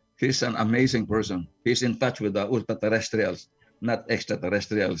 he's an amazing person. He's in touch with the ultra-terrestrials, not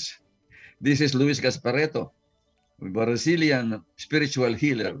extraterrestrials. This is Luis Gasparetto, a Brazilian spiritual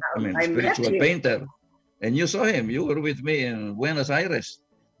healer, spiritual painter. And you saw him. You were with me in Buenos Aires.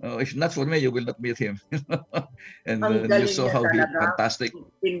 If not for me, you will not meet him. And you saw how he's fantastic.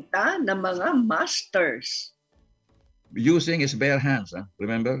 Pinta ng mga masters. Using his bare hands,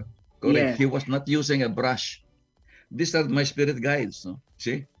 remember? Correct. Yeah. He was not using a brush. These are my spirit guides, no?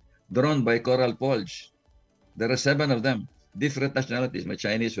 See? Drawn by Coral Polch. There are 7 of them. Different nationalities. My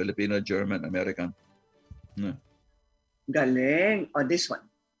Chinese, Filipino, German, American. No. Galing. Oh, this one.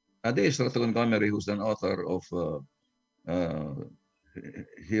 This is Ruth Montgomery, who's an author of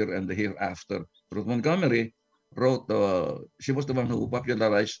Here and the Hereafter. Ruth Montgomery wrote, she was the one who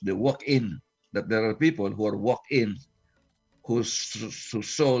popularized the walk-in, that there are people who are walk-in, whose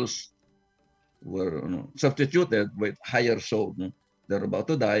souls were substituted with higher soul. No? They're about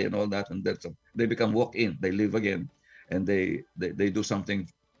to die and all that, and they become walk-in, they live again, and they do something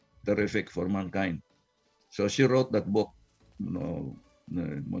terrific for mankind. So she wrote that book,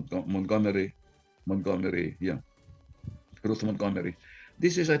 Montgomery, yeah. Ruth Montgomery.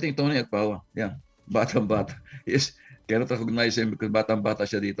 This is, I think, Tony Akpawa. Yeah, Batang Bata. Yes, cannot recognize him because Batang Bata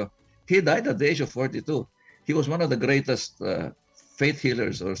siya dito. He died at the age of 42. He was one of the greatest faith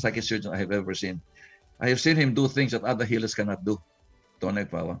healers or psychic surgeons I have ever seen. I have seen him do things that other healers cannot do. Tony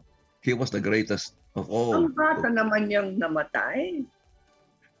Akpawa. He was the greatest of all. Ang bata naman niyang namatay.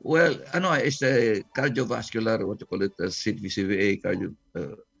 Well, ano, it's a cardiovascular, what you call it, CVA, cardio.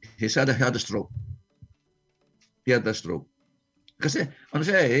 He had a stroke. He had a stroke. Kasi, ano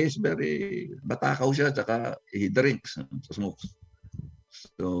siya, he's very, batakaw siya, tsaka he drinks, smokes.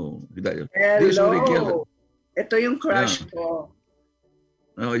 So, hello! Ito yung crush ko.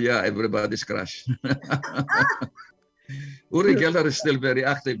 Oh yeah, everybody's crush. Uri Geller is still very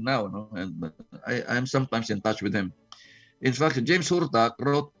active now, no? And I'm sometimes in touch with him. In fact, James Hurtak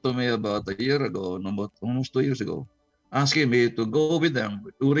wrote to me about a year ago, almost 2 years ago, asking me to go with them,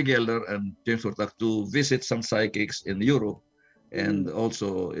 Uri Geller and James Hurtak, to visit some psychics in Europe and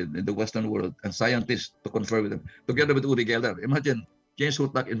also in the Western world, and scientists to confer with them, together with Uri Geller. Imagine James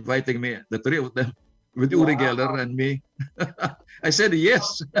Hurtak inviting me, the three of them, with Uri Geller and me. I said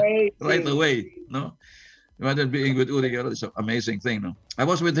yes right away. No, imagine being with Uri Geller is an amazing thing. No, I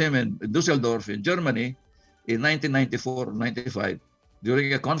was with him in Dusseldorf in Germany in 1994-95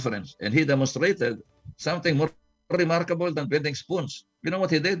 during a conference, and he demonstrated something more remarkable than bending spoons. You know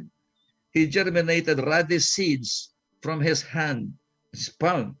what he did? He germinated radish seeds from his hand, his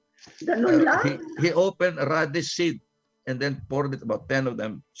palm. He opened a radish seed and then poured it, about 10 of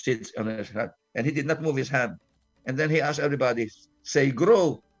them seeds on his hand. And he did not move his hand. And then he asked everybody, say,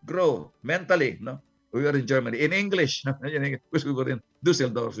 grow, mentally. No, we were in Germany, in English, because we were in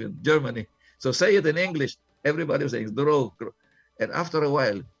Dusseldorf, in Germany. So say it in English. Everybody was saying, grow. And after a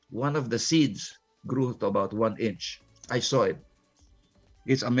while, one of the seeds grew to about 1 inch. I saw it.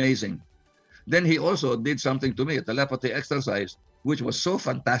 It's amazing. Then he also did something to me, a telepathy exercise, which was so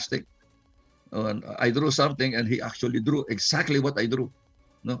fantastic. I drew something, and he actually drew exactly what I drew.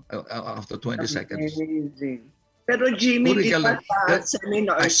 No, after 20 seconds. Amazing. Pero Jimmy, di ba sa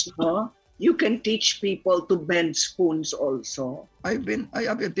seminars, no? You can teach people to bend spoons also. I have been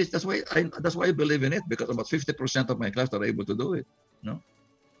teach. That's why I believe in it, because about 50% of my class are able to do it. No,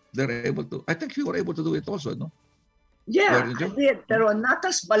 they're able to. I think you were able to do it also, no? Yeah, I did. Pero not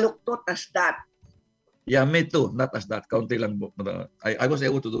as baluktot as that. Yeah, me too. Not as that. Kaunti lang. I was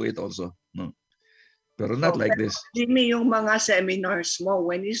able to do it also. No, pero not like this. Jimmy, yung mga seminars mo,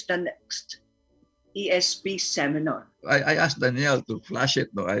 when is the next ESP seminar? I asked Danielle to flash it.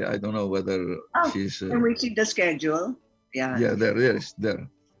 No, I don't know whether she's. Can we see the schedule? Yeah. Yeah, there is there.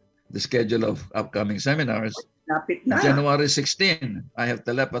 The schedule of upcoming seminars. Lapit na. January 16, I have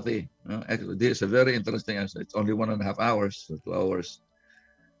telepathy. This is a very interesting. It's only 1.5 hours, so 2 hours.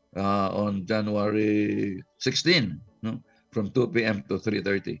 On January 16, no, from 2 p.m. to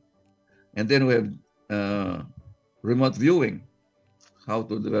 3:30, and then we have remote viewing. How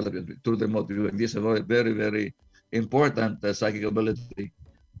to develop it through remote viewing. This is a very, very important psychic ability.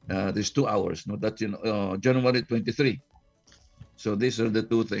 These 2 hours. No, that's in January 23. So these are the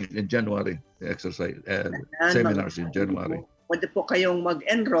two things in January, the exercise seminars in January. Pwede po kayong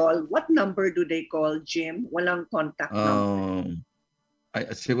mag-enroll. What number do they call, Jim? Walang contact number.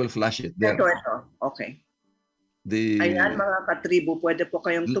 She will flash it there. Ito. Okay. Ayan mga katribu, pwede po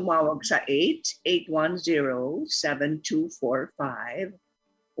kayong tumawag sa 8-810-7245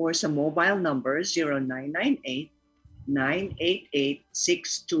 or sa mobile number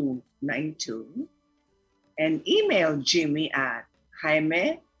 0998-988-6292 and email Jimmy at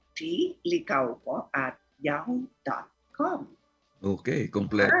jaime.licauco@yahoo.com. Okay,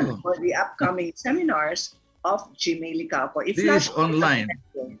 kompleto. For the upcoming seminars of Jaime Licauco. This is online.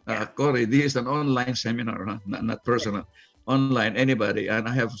 Cory, this is an online seminar, huh? not personal. Online, anybody. And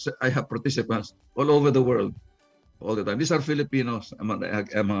I have participants all over the world, all the time. These are Filipinos, mga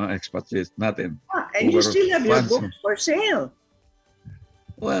expatriates natin. And you still have your books for sale.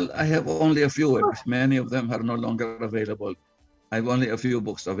 Well, I have only a few. Many of them are no longer available. I have only a few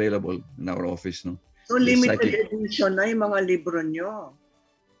books available in our office. No? So limited edition na yung mga libro nyo.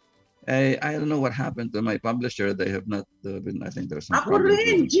 I don't know what happened to my publisher. They have not been, I think there's some Ako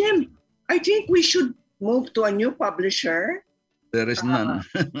rin, Jim. I think we should move to a new publisher. There is none.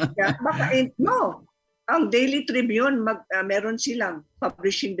 No. Ang Daily Tribune, meron silang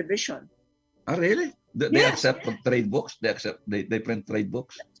publishing division. Really? They accept trade books? They print trade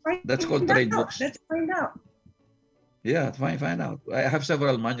books? That's called trade books. Let's find out. Yeah, find out. I have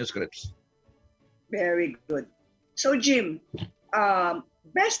several manuscripts. Very good. So, Jim,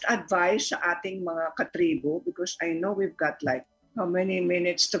 best advice sa ating mga katribu, because I know we've got like how many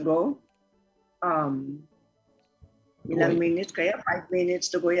minutes to go? Ilang minutes kaya? 5 minutes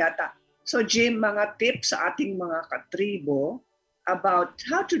to go yata. So Jim, mga tips sa ating mga katribu about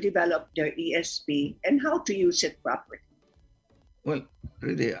how to develop their ESP and how to use it properly. Well,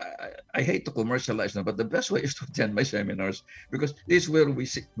 really, I hate to commercialize them, but the best way is to attend my seminars, because this is where we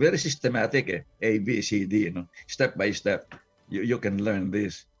very systematic, A, B, C, D, step by step. You can learn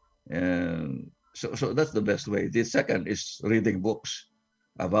this. And so that's the best way. The second is reading books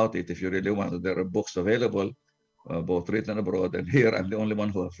about it. If you really want, there are books available, both written abroad and here. I'm the only one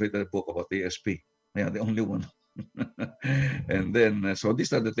who have written a book about ESP. Yeah, the only one. And then, so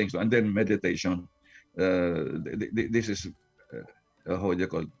these are the things. And then meditation. This is, how do you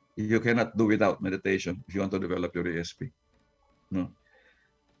call it? You cannot do without meditation if you want to develop your ESP. No.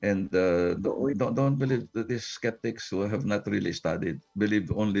 And don't believe that these skeptics who have not really studied.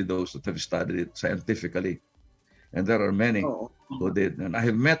 Believe only those that have studied it scientifically. And there are many who did. And I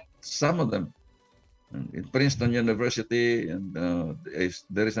have met some of them in Princeton University, and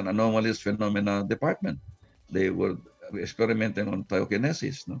there is an anomalous phenomena department. They were experimenting on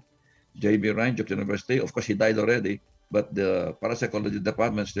theokinesis. No? J.B. Ryan, Duke University, of course, he died already, but the parapsychology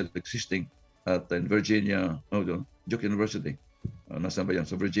department still existing in Virginia, Duke University. Nasaan ba yan?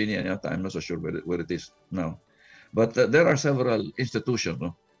 So Virginia, I'm not so sure where it is now. But there are several institutions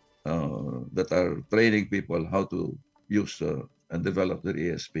that are training people how to use and develop their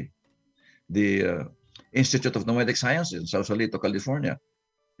ESP. The Institute of Nomadic Sciences in Sausalito, California,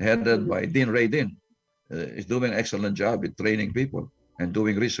 headed by Dean Ray Dean, is doing an excellent job in training people and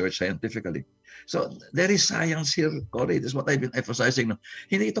doing research scientifically. So there is science here, Cory. This is what I've been emphasizing. No?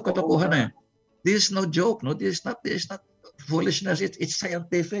 Hindi ito katotohanan eh. This is no joke. No, this is not foolishness. It's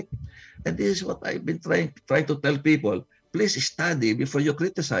scientific, and this is what I've been trying to tell people. Please study before you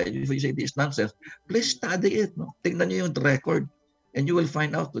criticize. Before you say this nonsense, please study it. No? Tingnan niyo yung record, and you will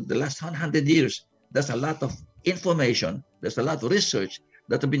find out that the last 100 years, there's a lot of information. There's a lot of research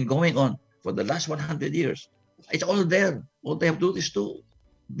that have been going on for the last 100 years. It's all there. All they have to do is to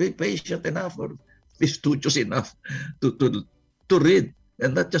be patient enough or be studious enough to read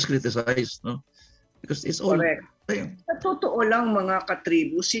and not just criticize. No? Because it's all correct. Sa totoo lang mga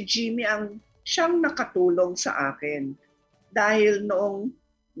katribu, si Jimmy ang siyang nakatulong sa akin. Dahil noong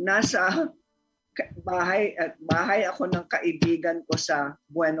nasa bahay ako ng kaibigan ko sa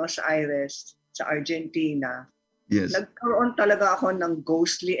Buenos Aires, sa Argentina, yes, nagkaroon talaga ako ng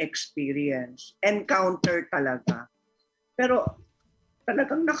ghostly experience. Encounter talaga. Pero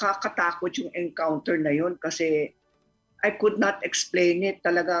talagang nakakatakot yung encounter na yun kasi I could not explain it.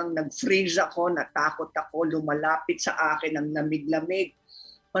 Talagang nag-freeze ako, natakot ako, lumalapit sa akin ang lamig-lamig.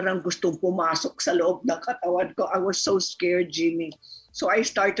 Parang gustong pumasok sa loob ng katawan ko. I was so scared, Jimmy. So I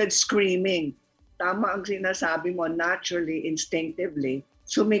started screaming. Tama ang sinasabi mo, naturally, instinctively,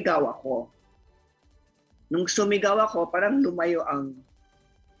 sumigaw ako. Nung sumigaw ako, parang lumayo ang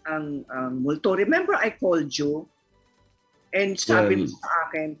multo. Remember I called you? And sabi mo sa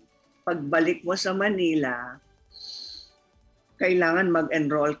akin, pagbalik mo sa Manila, kailangan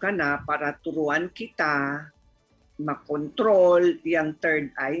mag-enroll ka na para turuan kita, makontrol yung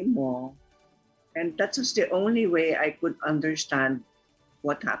third eye mo. And that was the only way I could understand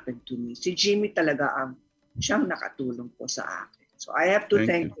what happened to me. Si Jimmy talaga siyang nakatulong po sa akin. So I have to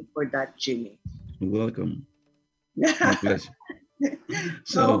thank you for that, Jimmy. You're welcome. My pleasure.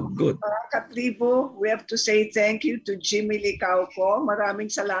 So, good. Katribu, we have to say thank you to Jaime Licauco.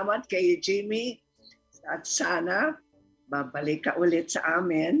 Maraming salamat kay Jimmy. At sana, babalik ka ulit sa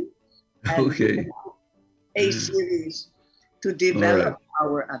amin. Okay. A series to develop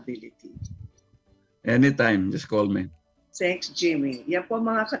our ability. Anytime, just call me. Thanks, Jimmy. Yan po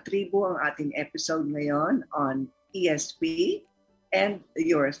mga katribu ang ating episode ngayon on ESP and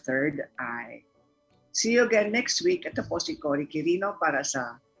your third eye. See you again next week. Ito po si Cory Quirino para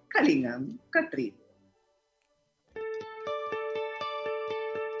sa Kalingang Katribu.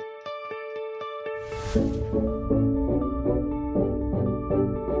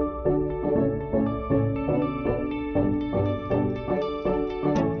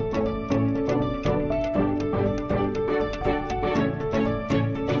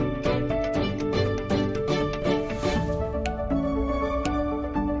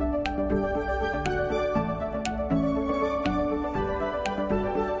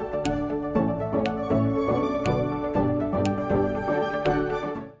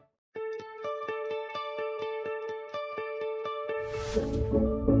 Thank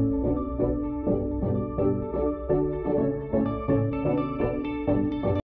you.